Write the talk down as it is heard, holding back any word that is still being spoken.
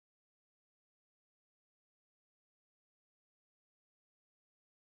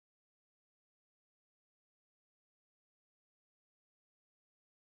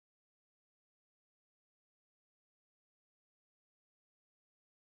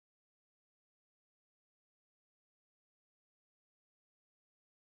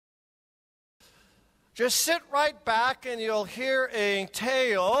Just sit right back and you'll hear a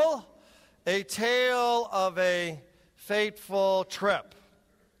tale of a fateful trip.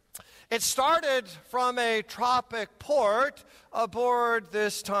 It started from a tropic port aboard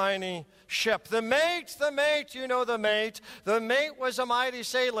this tiny ship. The mate, you know the mate. The mate was a mighty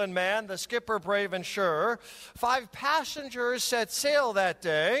sailing man, the skipper brave and sure. 5 passengers set sail that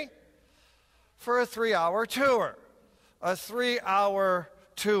day for a 3-hour tour. A 3-hour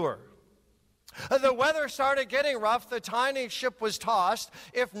tour. The weather started getting rough. The tiny ship was tossed.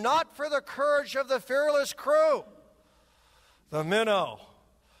 If not for the courage of the fearless crew, the minnow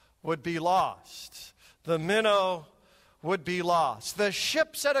would be lost. The minnow would be lost. The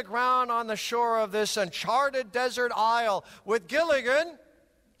ship set aground on the shore of this uncharted desert isle with Gilligan,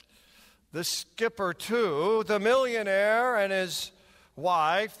 the skipper too, the millionaire and his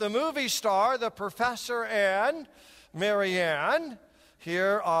wife, the movie star, the professor, and Marianne,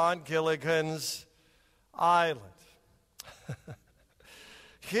 here on Gilligan's Island.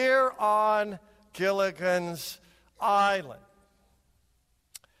 Here on Gilligan's Island,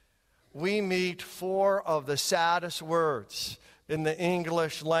 we meet 4 of the saddest words in the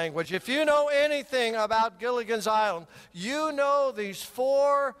English language. If you know anything about Gilligan's Island, you know these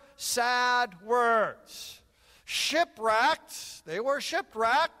 4 sad words. Shipwrecked, they were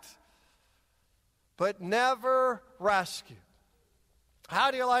shipwrecked, but never rescued. How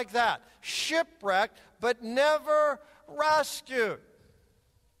do you like that? Shipwrecked, but never rescued.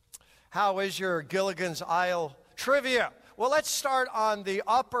 How is your Gilligan's Isle trivia? Well, let's start on the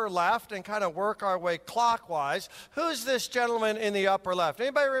upper left and kind of work our way clockwise. Who's this gentleman in the upper left?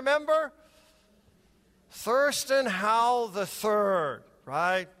 Anybody remember? Thurston Howell III,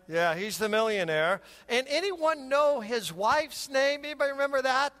 right? Yeah, he's the millionaire. And anyone know his wife's name? Anybody remember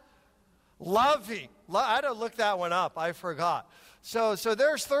that? Lovey. I had to look that one up. I forgot. So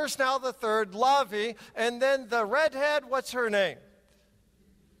there's Thurston Howell III, Lovey, and then the redhead, what's her name?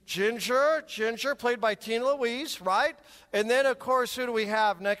 Ginger, played by Tina Louise, right? And then, of course, who do we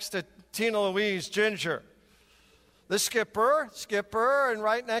have next to Tina Louise, Ginger? The skipper, and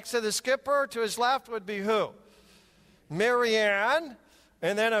right next to the skipper, to his left, would be who? Marianne.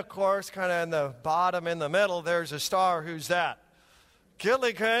 And then, of course, kind of in the bottom, in the middle, there's a star. Who's that?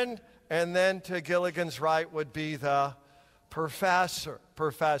 Gilligan. And then to Gilligan's right would be the professor.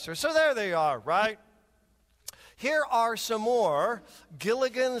 So there they are, right? Here are some more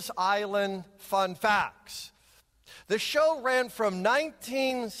Gilligan's Island fun facts. The show ran from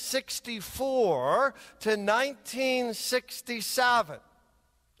 1964 to 1967.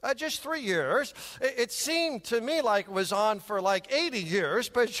 Just 3 years. It seemed to me like it was on for like 80 years,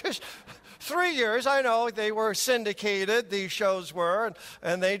 but just 3 years. I know they were syndicated, these shows were,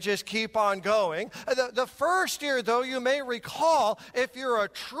 and they just keep on going. The first year, though, you may recall, if you're a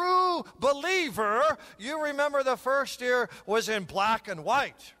true believer, you remember the first year was in black and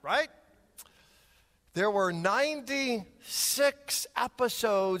white, right? There were 96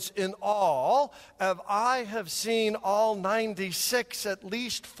 episodes in all, and I have seen all 96 at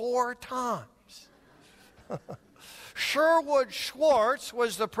least 4 times. Sherwood Schwartz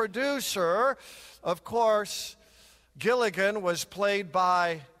was the producer. Of course, Gilligan was played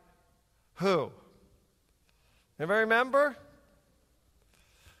by who? Anybody remember?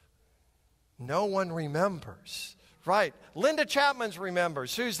 No one remembers. Right. Linda Chapman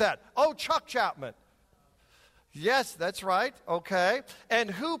remembers. Who's that? Oh, Chuck Chapman. Yes, that's right. Okay. And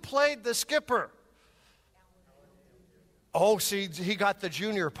who played the skipper? Oh, see, he got the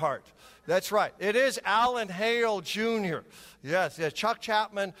junior part. That's right. It is Alan Hale Jr. Yes, Chuck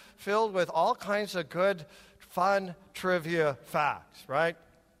Chapman, filled with all kinds of good, fun trivia facts, right?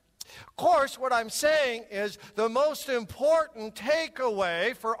 Of course, what I'm saying is the most important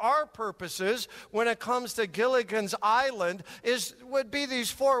takeaway for our purposes when it comes to Gilligan's Island would be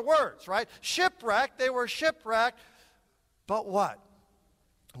these 4 words, right? Shipwrecked, they were shipwrecked, but what?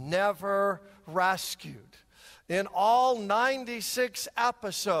 Never rescued. In all 96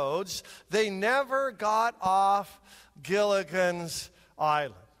 episodes, they never got off Gilligan's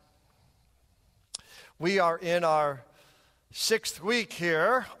Island. We are in our 6th week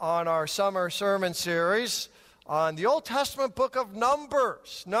here on our summer sermon series on the Old Testament book of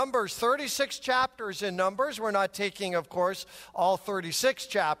Numbers. Numbers, 36 chapters in Numbers. We're not taking, of course, all 36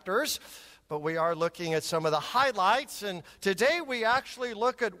 chapters, but we are looking at some of the highlights. And today we actually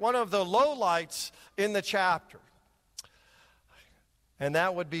look at one of the lowlights in the chapter. And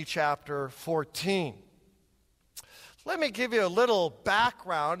that would be chapter 14. Let me give you a little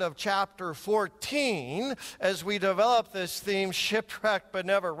background of chapter 14 as we develop this theme, shipwrecked but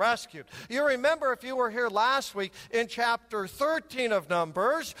never rescued. You remember, if you were here last week, in chapter 13 of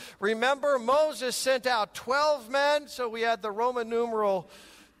Numbers, remember Moses sent out 12 men, so we had the Roman numeral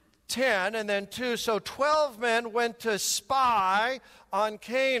 10 and then 2, so 12 men went to spy on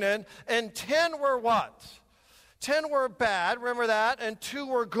Canaan, and 10 were what? 10 were bad, remember that, and 2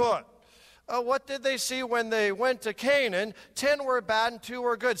 were good. What did they see when they went to Canaan? 10 were bad and 2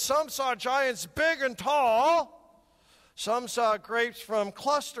 were good. Some saw giants big and tall. Some saw grapes from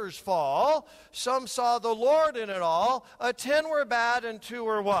clusters fall. Some saw the Lord in it all. 10 were bad and 2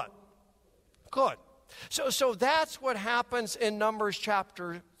 were what? Good. So that's what happens in Numbers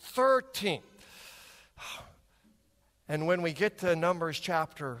chapter 13. And when we get to Numbers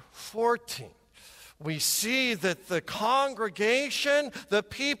chapter 14, we see that the congregation, the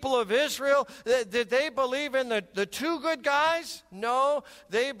people of Israel, did they believe in the 2 good guys? No,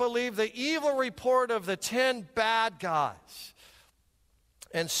 they believed the evil report of the 10 bad guys.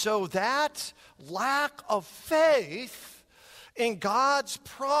 And so that lack of faith in God's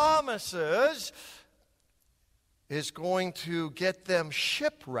promises is going to get them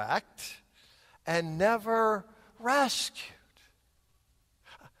shipwrecked and never rescued.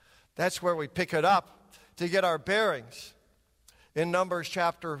 That's where we pick it up to get our bearings in Numbers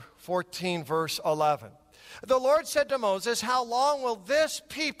chapter 14, verse 11. The Lord said to Moses, how long will this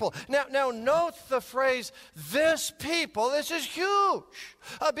people... Now note the phrase, this people. This is huge.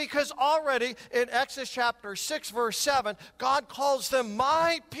 Because already in Exodus chapter 6, verse 7, God calls them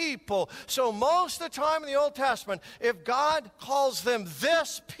my people. So most of the time in the Old Testament, if God calls them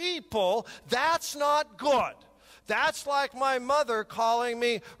this people, that's not good. That's like my mother calling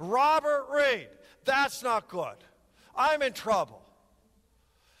me Robert Reed. That's not good. I'm in trouble.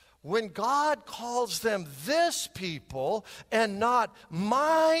 When God calls them this people and not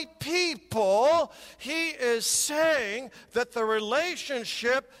my people, he is saying that the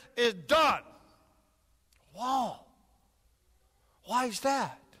relationship is done. Whoa. Why is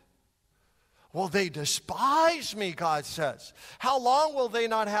that? Well, they despise me, God says. How long will they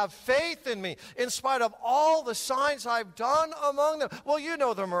not have faith in me in spite of all the signs I've done among them? Well, you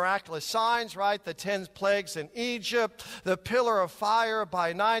know the miraculous signs, right? The 10 plagues in Egypt, the pillar of fire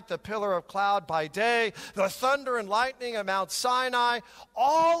by night, the pillar of cloud by day, the thunder and lightning at Mount Sinai,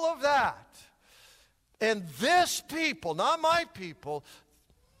 all of that. And this people, not my people,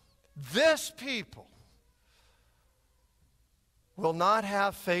 this people will not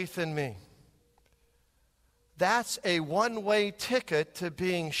have faith in me. That's a one-way ticket to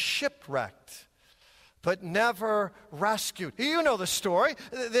being shipwrecked, but never rescued. You know the story.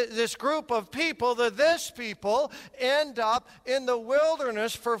 This group of people, this people, end up in the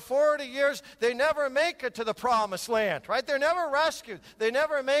wilderness for 40 years. They never make it to the promised land, right? They're never rescued. They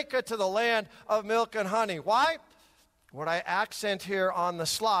never make it to the land of milk and honey. Why? What I accent here on the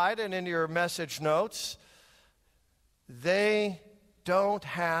slide and in your message notes, they don't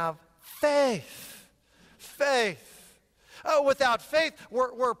have faith. Faith. Without faith,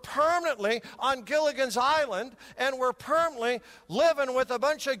 we're permanently on Gilligan's Island, and we're permanently living with a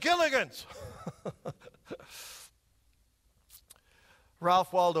bunch of Gilligans.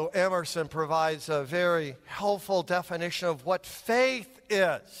 Ralph Waldo Emerson provides a very helpful definition of what faith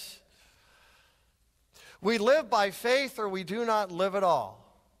is. We live by faith or we do not live at all.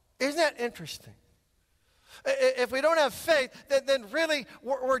 Isn't that interesting? If we don't have faith, then really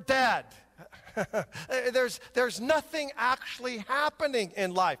we're dead. There's nothing actually happening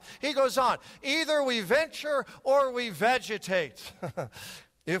in life. He goes on, either we venture or we vegetate.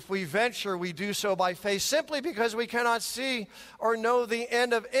 If we venture, we do so by faith simply because we cannot see or know the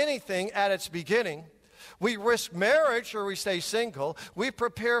end of anything at its beginning. We risk marriage or we stay single. We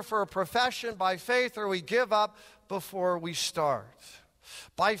prepare for a profession by faith or we give up before we start.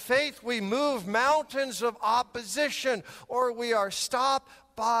 By faith, we move mountains of opposition or we are stopped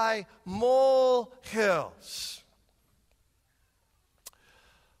by molehills.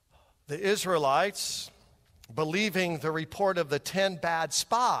 The Israelites, believing the report of the 10 bad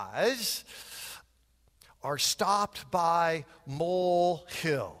spies, are stopped by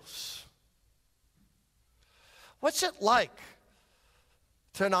molehills. What's it like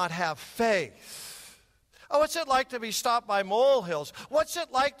to not have faith? What's it like to be stopped by molehills? What's it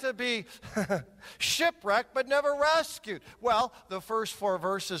like to be shipwrecked but never rescued? Well, the first 4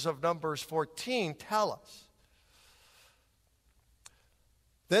 verses of Numbers 14 tell us.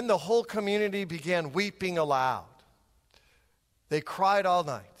 Then the whole community began weeping aloud. They cried all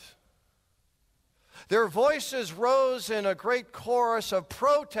night. Their voices rose in a great chorus of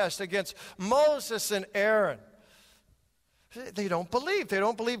protest against Moses and Aaron. They don't believe. They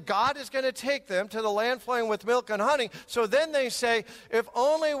don't believe God is going to take them to the land flowing with milk and honey. So then they say, if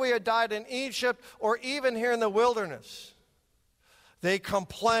only we had died in Egypt or even here in the wilderness. They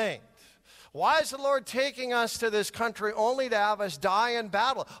complained. Why is the Lord taking us to this country only to have us die in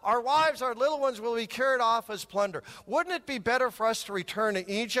battle? Our wives, our little ones will be carried off as plunder. Wouldn't it be better for us to return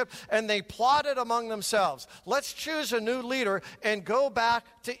to Egypt? And they plotted among themselves. Let's choose a new leader and go back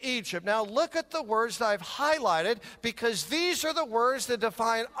to Egypt. Now look at the words that I've highlighted, because these are the words that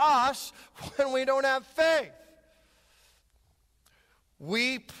define us when we don't have faith.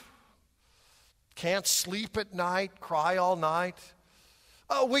 Weep, can't sleep at night, cry all night.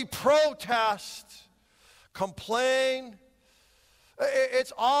 We protest, complain.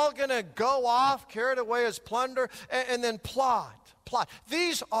 It's all going to go off, carried away as plunder, and then plot.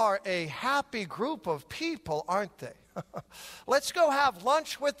 These are a happy group of people, aren't they? Let's go have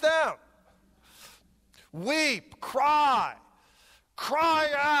lunch with them. Weep, cry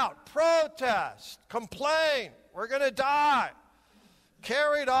out, protest, complain. We're going to die.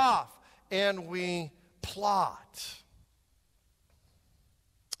 Carried off, and we plot.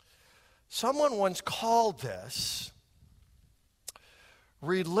 Someone once called this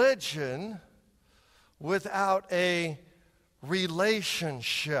religion without a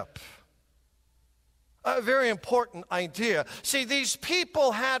relationship. A very important idea. See, these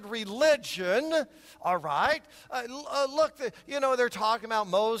people had religion, all right? Look, they're talking about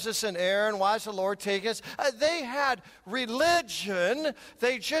Moses and Aaron. Why is the Lord taking us? They had religion.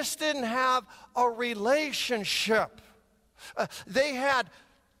 They just didn't have a relationship. They had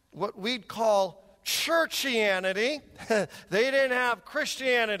what we'd call churchianity. They didn't have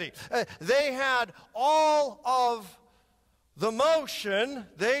Christianity. They had all of the motion.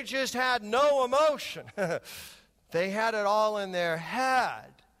 They just had no emotion. They had it all in their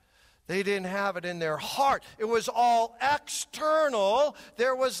head. They didn't have it in their heart. It was all external.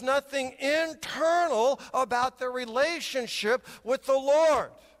 There was nothing internal about their relationship with the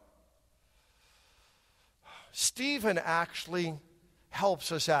Lord. Stephen actually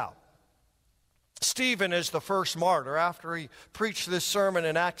helps us out. Stephen is the first martyr. After he preached this sermon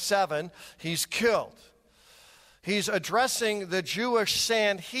in Acts 7, he's killed. He's addressing the Jewish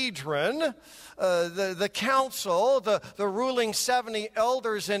Sanhedrin, the council, the ruling 70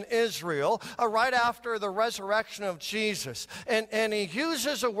 elders in Israel, right after the resurrection of Jesus. And he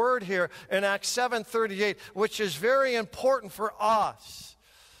uses a word here in Acts 7:38, which is very important for us.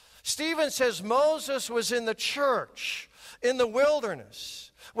 Stephen says Moses was in the church, in the wilderness,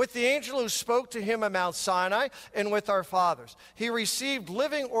 with the angel who spoke to him at Mount Sinai, and with our fathers. He received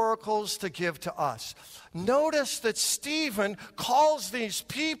living oracles to give to us. Notice that Stephen calls these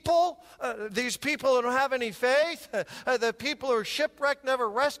people who don't have any faith, the people who are shipwrecked, never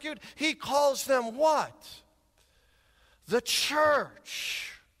rescued, he calls them what? The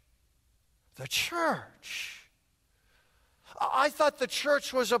church. The church. I thought the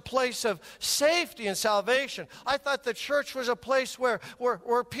church was a place of safety and salvation. I thought the church was a place where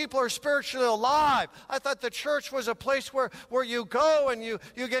people are spiritually alive. I thought the church was a place where you go and you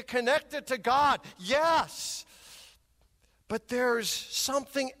get connected to God. Yes. But there's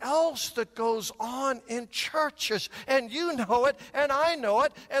something else that goes on in churches, and you know it, and I know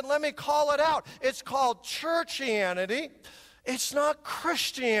it, and let me call it out. It's called churchianity. It's not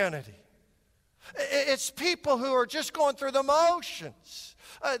Christianity. It's people who are just going through the motions.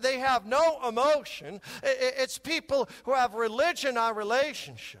 They have no emotion. It's people who have religion, not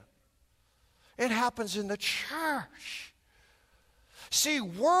relationship. It happens in the church. See,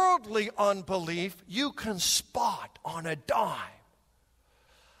 worldly unbelief you can spot on a dime.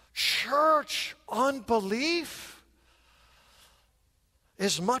 Church unbelief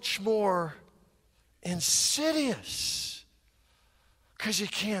is much more insidious because you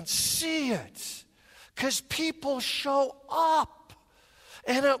can't see it. Because people show up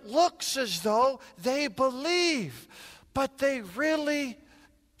and it looks as though they believe, but they really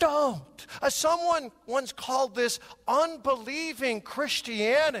don't. Someone once called this unbelieving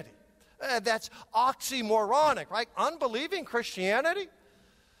Christianity. That's oxymoronic, right? Unbelieving Christianity?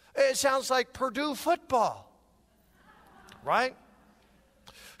 It sounds like Purdue football, right?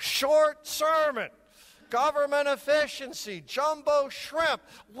 Short sermon, government efficiency, jumbo shrimp.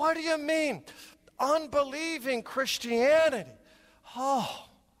 What do you mean? Unbelieving Christianity. Oh,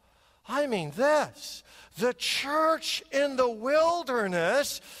 I mean this. The church in the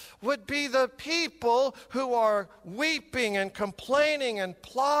wilderness would be the people who are weeping and complaining and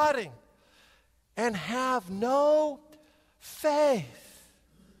plotting and have no faith.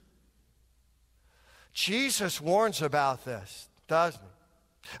 Jesus warns about this, doesn't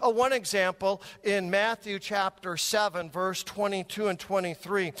he? One example in Matthew chapter 7, verse 22 and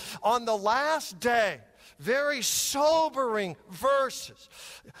 23. On the last day, very sobering verses,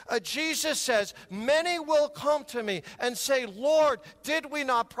 Jesus says, many will come to me and say, Lord, did we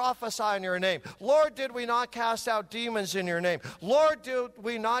not prophesy in your name? Lord, did we not cast out demons in your name? Lord, did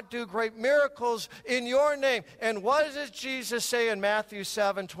we not do great miracles in your name? And what does Jesus say in Matthew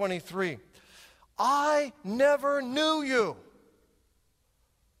 7:23? I never knew you.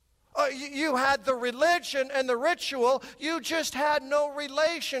 You had the religion and the ritual. You just had no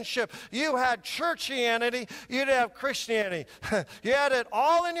relationship. You had churchianity. You didn't have Christianity. You had it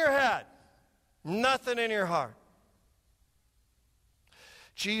all in your head, nothing in your heart.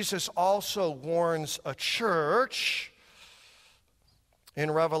 Jesus also warns a church in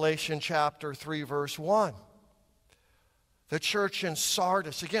Revelation chapter 3, verse 1. The church in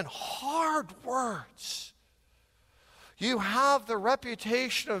Sardis, again, hard words. You have the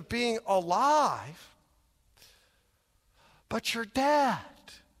reputation of being alive, but you're dead.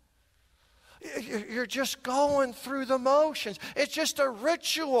 You're just going through the motions. It's just a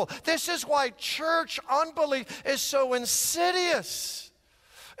ritual. This is why church unbelief is so insidious.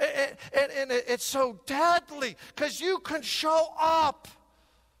 And it's so deadly, because you can show up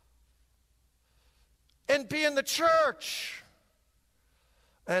and be in the church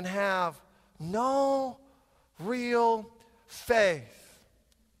and have no real faith.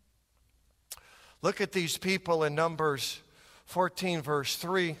 Look at these people in Numbers 14, verse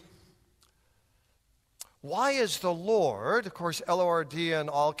 3. Why is the Lord, of course, L-O-R-D in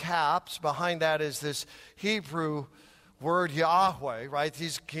all caps, behind that is this Hebrew word Yahweh, right?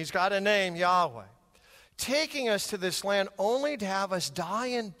 He's got a name, Yahweh. Taking us to this land only to have us die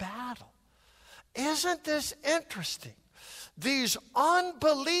in battle. Isn't this interesting? These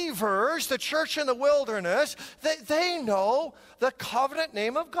unbelievers, the church in the wilderness, they know the covenant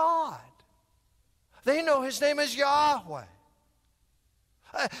name of God. They know his name is Yahweh.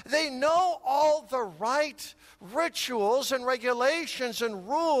 They know all the right rituals and regulations and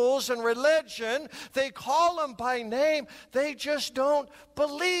rules and religion. They call them by name. They just don't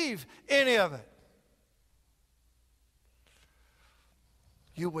believe any of it.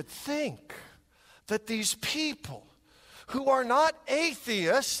 You would think that these people who are not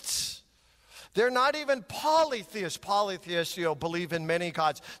atheists, they're not even polytheists. Polytheists, believe in many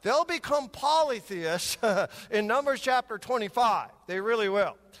gods. They'll become polytheists in Numbers chapter 25. They really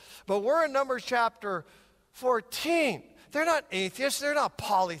will. But we're in Numbers chapter 14. They're not atheists. They're not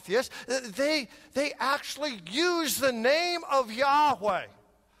polytheists. They actually use the name of Yahweh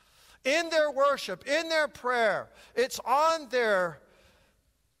in their worship, in their prayer. It's on their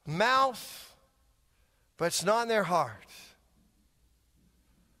mouth, but it's not in their heart.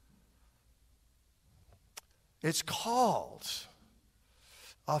 It's called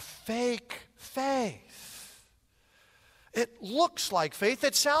a fake faith. It looks like faith.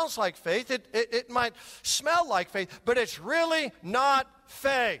 It sounds like faith. It might smell like faith, but it's really not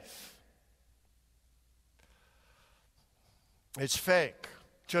faith. It's fake,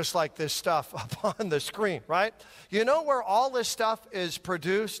 just like this stuff up on the screen, right? You know where all this stuff is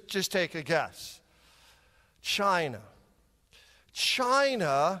produced? Just take a guess. China.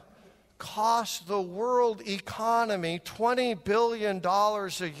 China costs the world economy $20 billion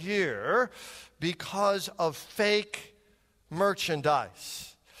a year because of fake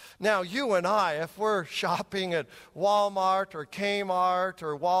merchandise. Now, you and I, if we're shopping at Walmart or Kmart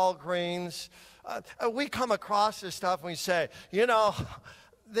or Walgreens, we come across this stuff and we say,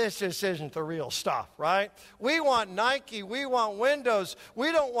 this just isn't the real stuff, right? We want Nike, we want Windows,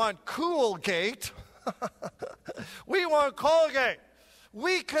 we don't want Coolgate. We want Colgate.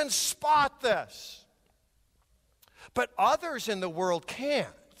 We can spot this. But others in the world can't.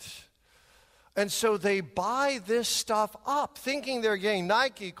 And so they buy this stuff up, thinking they're getting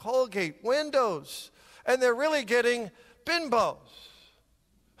Nike, Colgate, Windows, and they're really getting Bimbos.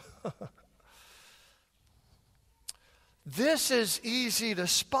 This is easy to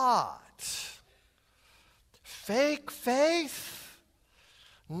spot. Fake faith,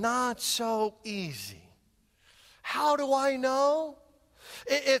 not so easy. How do I know?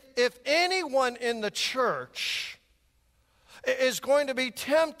 If anyone in the church is going to be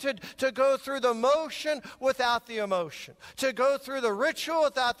tempted to go through the motion without the emotion, to go through the ritual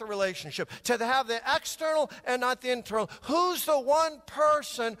without the relationship, to have the external and not the internal, who's the one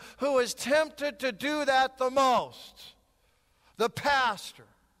person who is tempted to do that the most? The pastor.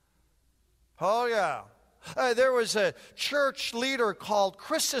 Oh, yeah. There was a church leader called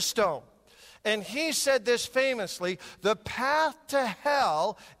Chrysostom. And he said this famously: the path to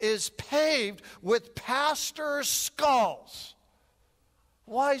hell is paved with pastors' skulls.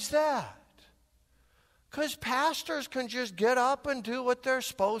 Why is that? Because pastors can just get up and do what they're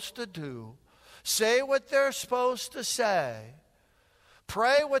supposed to do, say what they're supposed to say,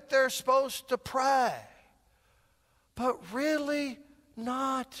 pray what they're supposed to pray, but really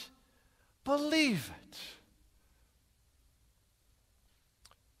not believe it.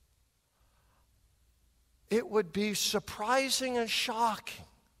 It would be surprising and shocking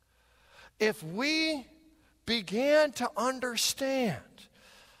if we began to understand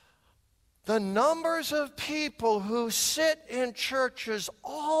the numbers of people who sit in churches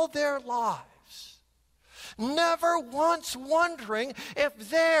all their lives, never once wondering if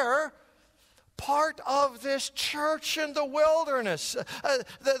they're part of this church in the wilderness.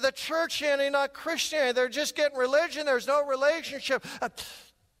 The churchianity, not Christianity. They're just getting religion. There's no relationship.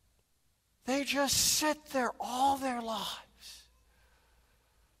 They just sit there all their lives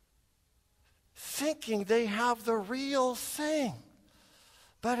thinking they have the real thing.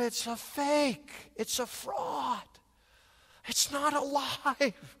 But it's a fake. It's a fraud. It's not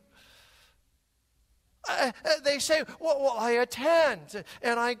alive. They say, well, I attend,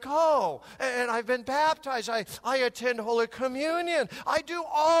 and I go, and I've been baptized. I attend Holy Communion. I do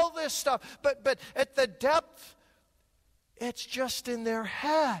all this stuff. But at the depth, it's just in their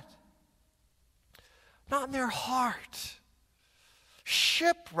head, not in their heart.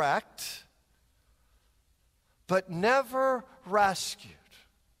 Shipwrecked, but never rescued.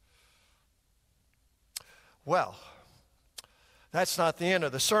 Well, that's not the end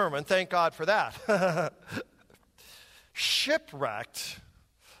of the sermon. Thank God for that. Shipwrecked,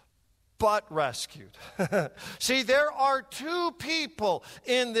 but rescued. See, there are two people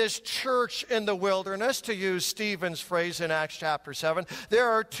in this church in the wilderness, to use Stephen's phrase in Acts chapter 7. There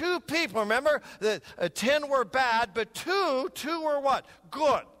are two people. Remember, the 10 were bad, but two were what?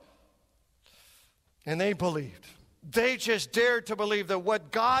 Good. And they believed. They just dared to believe that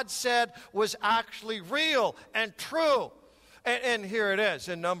what God said was actually real and true. And here it is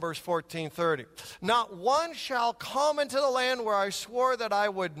in Numbers 14:30. Not one shall come into the land where I swore that I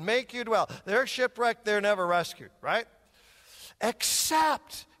would make you dwell. They're shipwrecked, they're never rescued, right?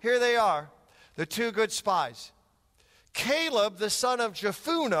 Except, here they are, the two good spies. Caleb, the son of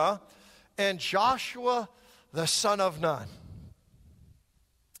Jephunneh, and Joshua, the son of Nun.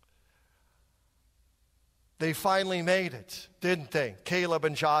 They finally made it, didn't they? Caleb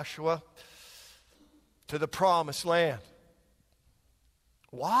and Joshua to the promised land.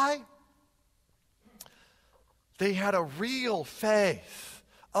 Why? They had a real faith,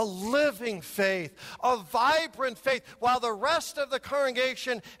 a living faith, a vibrant faith. While the rest of the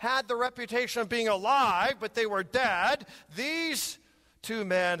congregation had the reputation of being alive, but they were dead, these two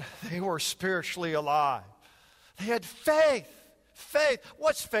men, they were spiritually alive. They had faith. Faith.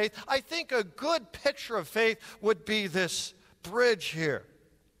 What's faith? I think a good picture of faith would be this bridge here.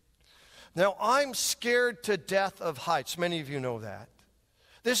 Now, I'm scared to death of heights. Many of you know that.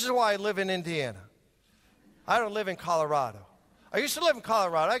 This is why I live in Indiana. I don't live in Colorado. I used to live in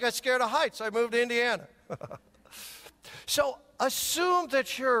Colorado. I got scared of heights. I moved to Indiana. So assume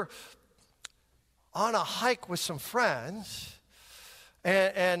that you're on a hike with some friends,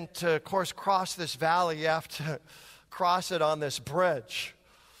 and to, of course, cross this valley, you have to cross it on this bridge.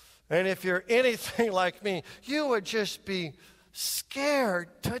 And if you're anything like me, you would just be scared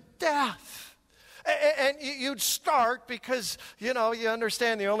to death. And you'd start because, you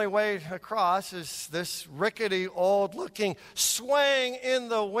understand the only way across is this rickety, old-looking, swaying in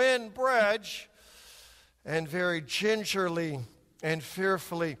the wind bridge. And very gingerly and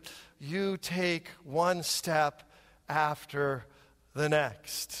fearfully, you take one step after the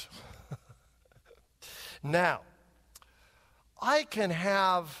next. Now, I can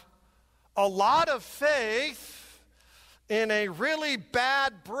have a lot of faith in a really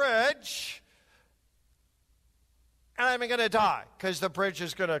bad bridge, and I'm going to die because the bridge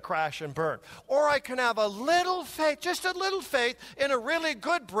is going to crash and burn. Or I can have a little faith, just a little faith, in a really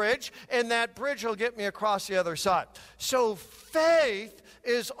good bridge, and that bridge will get me across the other side. So faith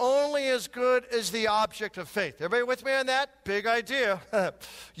is only as good as the object of faith. Everybody with me on that? Big idea.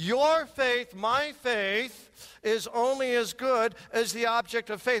 Your faith, my faith, is only as good as the object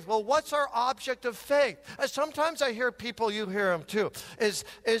of faith. Well, what's our object of faith? Sometimes I hear people, you hear them too, is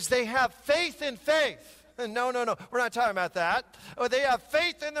they have faith in faith. No, we're not talking about that. Or they have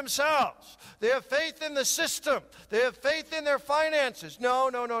faith in themselves. They have faith in the system. They have faith in their finances. No.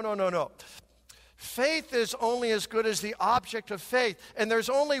 Faith is only as good as the object of faith. And there's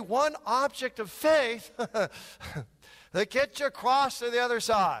only one object of faith that gets you across to the other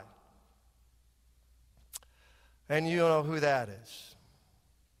side. And you know who that is.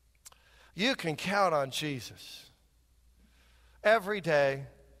 You can count on Jesus. every day,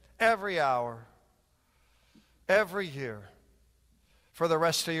 every hour, every year, for the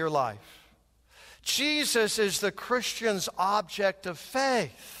rest of your life. Jesus is the Christian's object of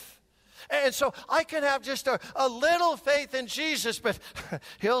faith. And so I can have just a little faith in Jesus, but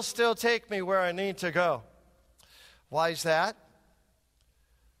he'll still take me where I need to go. Why is that?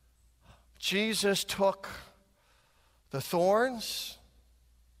 Jesus took the thorns.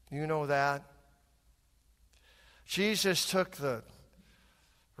 You know that. Jesus took the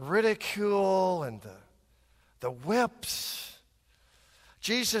ridicule and the whips.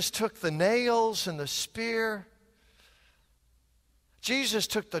 Jesus took the nails and the spear. Jesus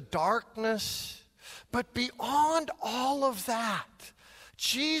took the darkness. But beyond all of that,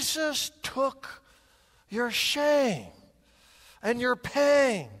 Jesus took your shame and your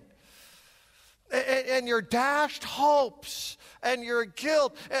pain and your dashed hopes and your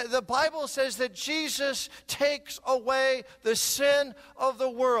guilt. The Bible says that Jesus takes away the sin of the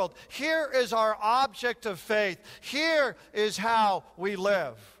world. Here is our object of faith. Here is how we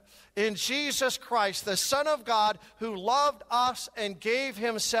live. In Jesus Christ, the Son of God, who loved us and gave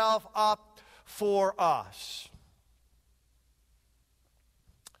himself up for us.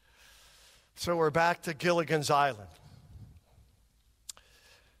 So we're back to Gilligan's Island.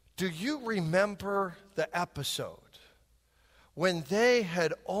 Do you remember the episode when they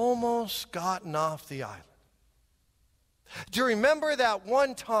had almost gotten off the island? Do you remember that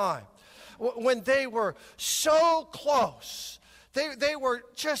one time when they were so close? They were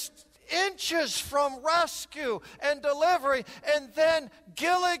just inches from rescue and delivery, and then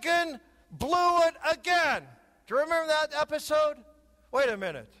Gilligan blew it again. Do you remember that episode? Wait a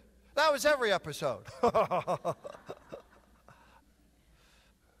minute. That was every episode.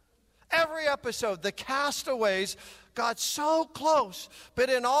 Every episode, the castaways got so close, but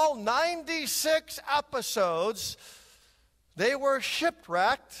in all 96 episodes, they were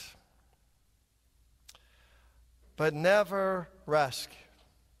shipwrecked, but never rescued.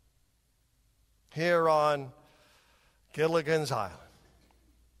 Here on Gilligan's Island.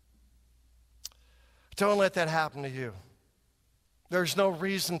 Don't let that happen to you. There's no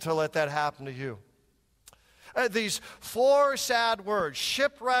reason to let that happen to you. These 4 sad words,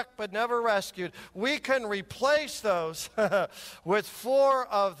 shipwrecked but never rescued, we can replace those with 4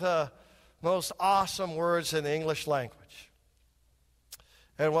 of the most awesome words in the English language.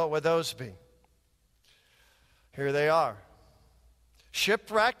 And what would those be? Here they are.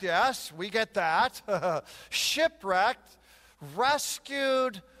 Shipwrecked, yes, we get that. Shipwrecked,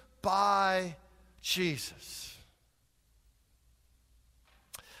 rescued by Jesus.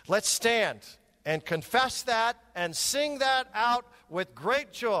 Let's stand and confess that and sing that out with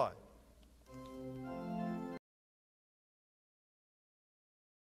great joy.